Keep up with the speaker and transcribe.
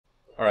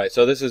Alright,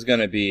 so this is going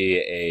to be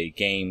a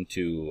game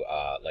to,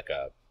 like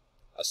a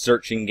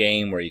searching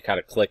game where you kind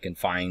of click and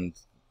find,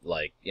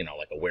 like, you know,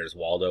 like a Where's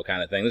Waldo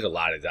kind of thing. There's a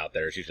lot of these out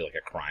there. It's usually like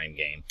a crime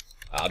game.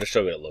 I'll just show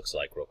you what it looks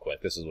like real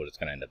quick. This is what it's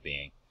going to end up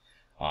being.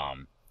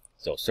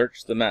 So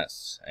search the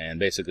mess, and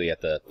basically you have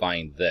to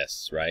find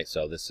this, right?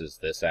 So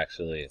this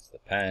actually, it's the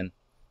pen.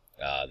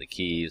 The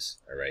keys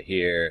are right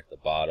here. The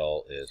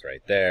bottle is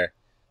right there.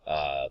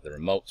 The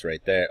remote's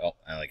right there. Oh,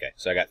 okay.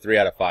 So I got 3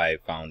 out of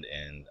 5 found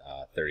in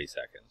 30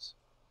 seconds.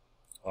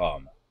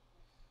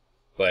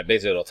 But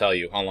basically it'll tell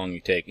you how long you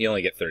take. You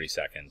only get 30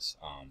 seconds.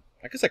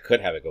 I guess I could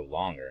have it go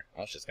longer.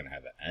 I was just going to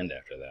have it end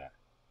after that.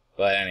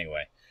 But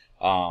anyway,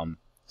 so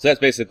that's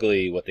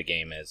basically what the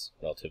game is,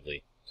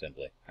 relatively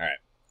simply. Alright,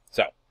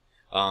 so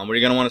what you're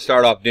going to want to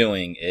start off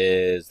doing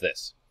is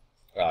this.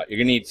 You're going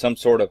to need some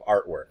sort of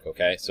artwork,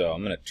 okay? So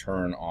I'm going to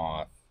turn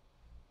off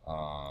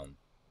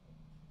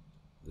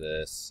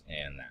this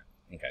and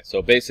that. Okay,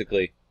 so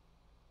basically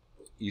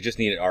you just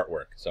need an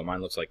artwork. So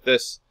mine looks like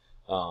this.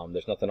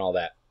 There's nothing all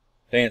that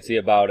fancy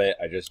about it.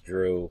 I just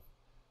drew,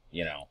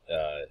 you know,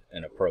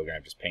 in a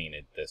program, just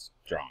painted this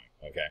drawing,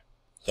 okay?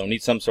 So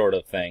need some sort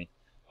of thing.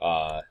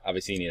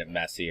 Obviously you need it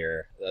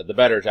messier. The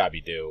better job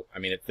you do. I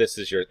mean, if this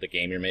is the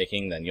game you're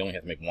making, then you only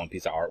have to make one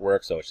piece of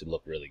artwork, so it should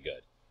look really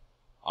good.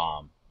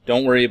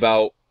 Don't worry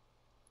about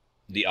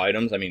the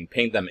items. I mean,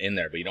 paint them in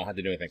there, but you don't have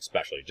to do anything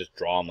special. You just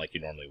draw them like you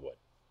normally would,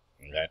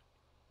 okay?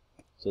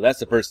 So that's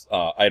the first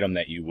item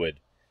that you would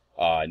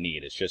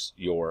need. It's just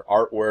your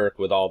artwork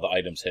with all the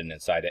items hidden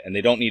inside it, and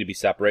they don't need to be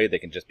separated. They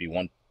can just be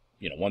one,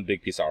 you know, one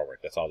big piece of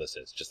artwork. That's all this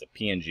is. Just a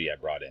PNG I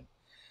brought in.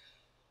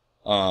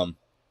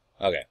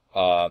 Okay.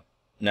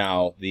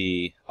 Now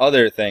the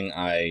other thing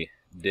I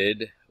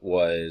did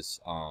was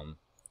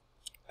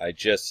I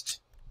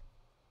just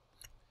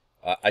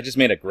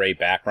made a gray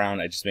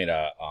background. I just made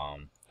a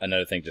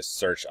another thing, just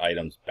search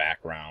items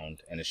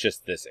background, and it's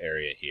just this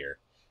area here.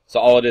 So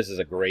all it is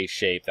a gray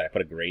shape that I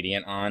put a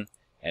gradient on,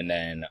 and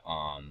then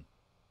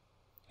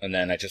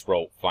I just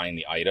wrote find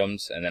the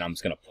items, and then I'm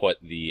just gonna put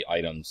the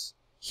items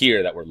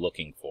here that we're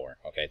looking for.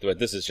 Okay, but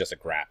this is just a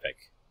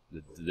graphic.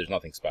 There's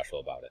nothing special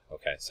about it.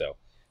 Okay, so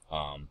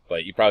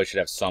but you probably should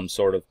have some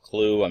sort of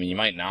clue. I mean, you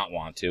might not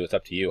want to. It's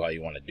up to you how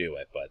you want to do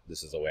it, but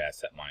this is the way I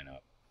set mine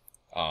up.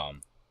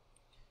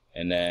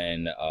 And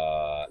then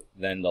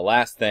the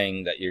last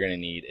thing that you're going to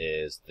need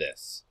is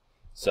this.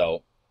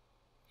 So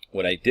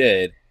what I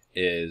did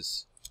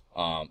is,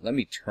 let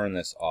me turn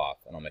this off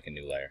and I'll make a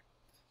new layer.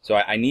 So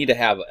I need to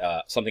have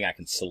something I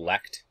can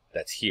select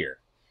that's here.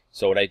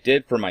 So what I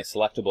did for my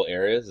selectable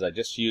areas is I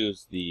just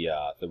used the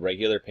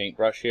regular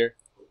paintbrush here,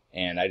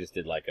 and I just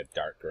did like a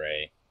dark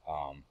gray.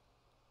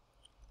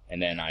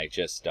 And then I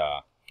just,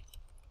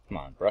 come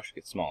on, brush,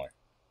 get smaller.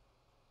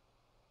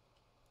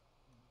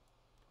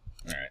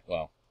 Alright,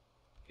 well,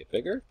 get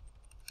bigger?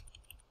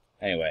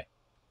 Anyway,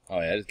 oh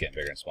yeah, it is getting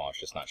bigger and smaller,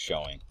 it's just not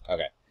showing.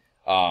 Okay,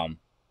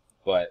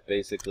 but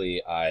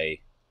basically I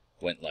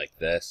went like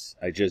this.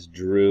 I just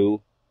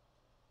drew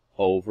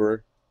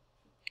over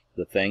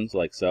the things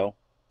like so.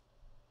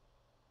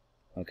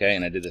 Okay,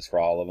 and I did this for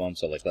all of them.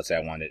 So like, let's say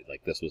I wanted,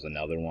 like this was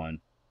another one.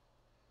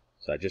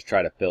 So I just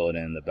try to fill it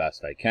in the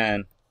best I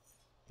can.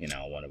 You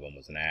know, one of them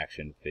was an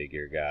action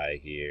figure guy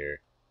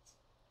here.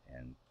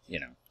 And, you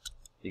know,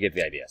 you get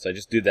the idea. So I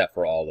just do that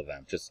for all of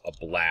them. Just a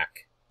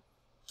black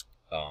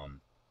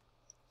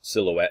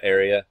silhouette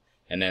area.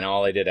 And then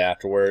all I did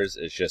afterwards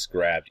is just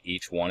grabbed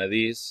each one of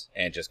these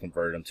and just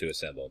converted them to a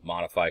symbol.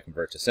 Modify,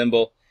 convert to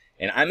symbol.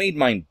 And I made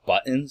mine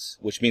buttons,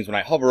 which means when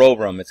I hover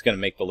over them, it's going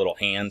to make the little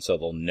hand so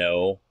they'll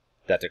know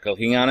that they're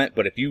clicking on it.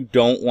 But if you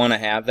don't want to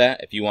have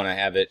that, if you want to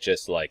have it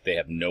just like they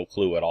have no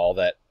clue at all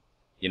that,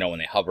 you know, when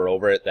they hover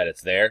over it, that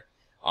it's there,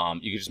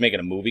 you can just make it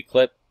a movie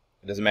clip.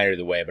 It doesn't matter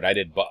either way, but I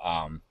did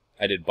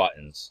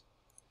buttons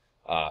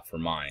for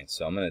mine.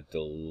 So I'm going to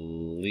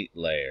delete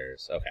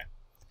layers. Okay.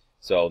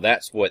 So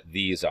that's what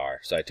these are.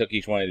 So I took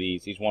each one of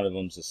these. Each one of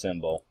them's a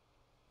symbol.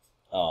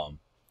 So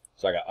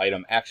I got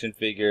item, action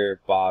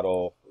figure,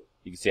 bottle.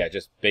 You can see I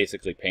just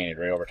basically painted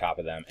right over top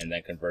of them and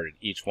then converted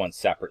each one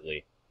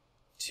separately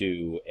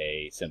to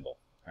a symbol.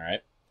 All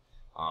right.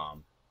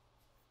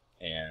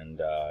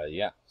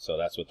 Yeah, so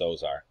that's what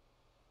those are.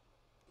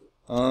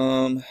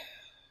 All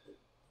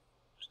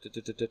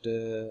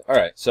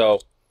right, so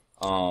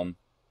I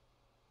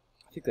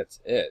think that's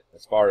it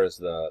as far as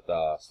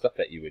the stuff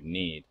that you would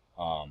need.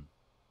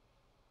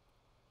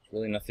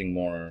 Really nothing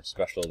more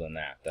special than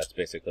that. That's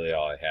basically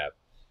all I have.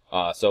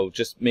 So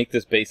just make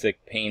this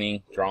basic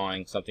painting,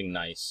 drawing, something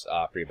nice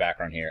for your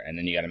background here, and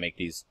then you got to make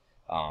these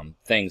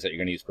things that you're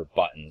going to use for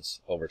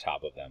buttons over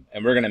top of them.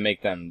 And we're going to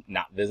make them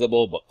not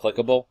visible but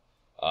clickable,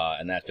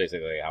 and that's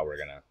basically how we're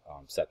going to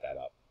set that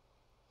up.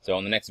 So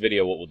in the next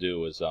video, what we'll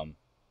do is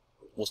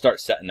we'll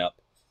start setting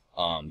up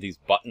these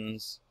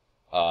buttons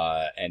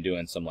and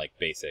doing some like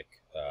basic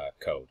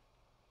code.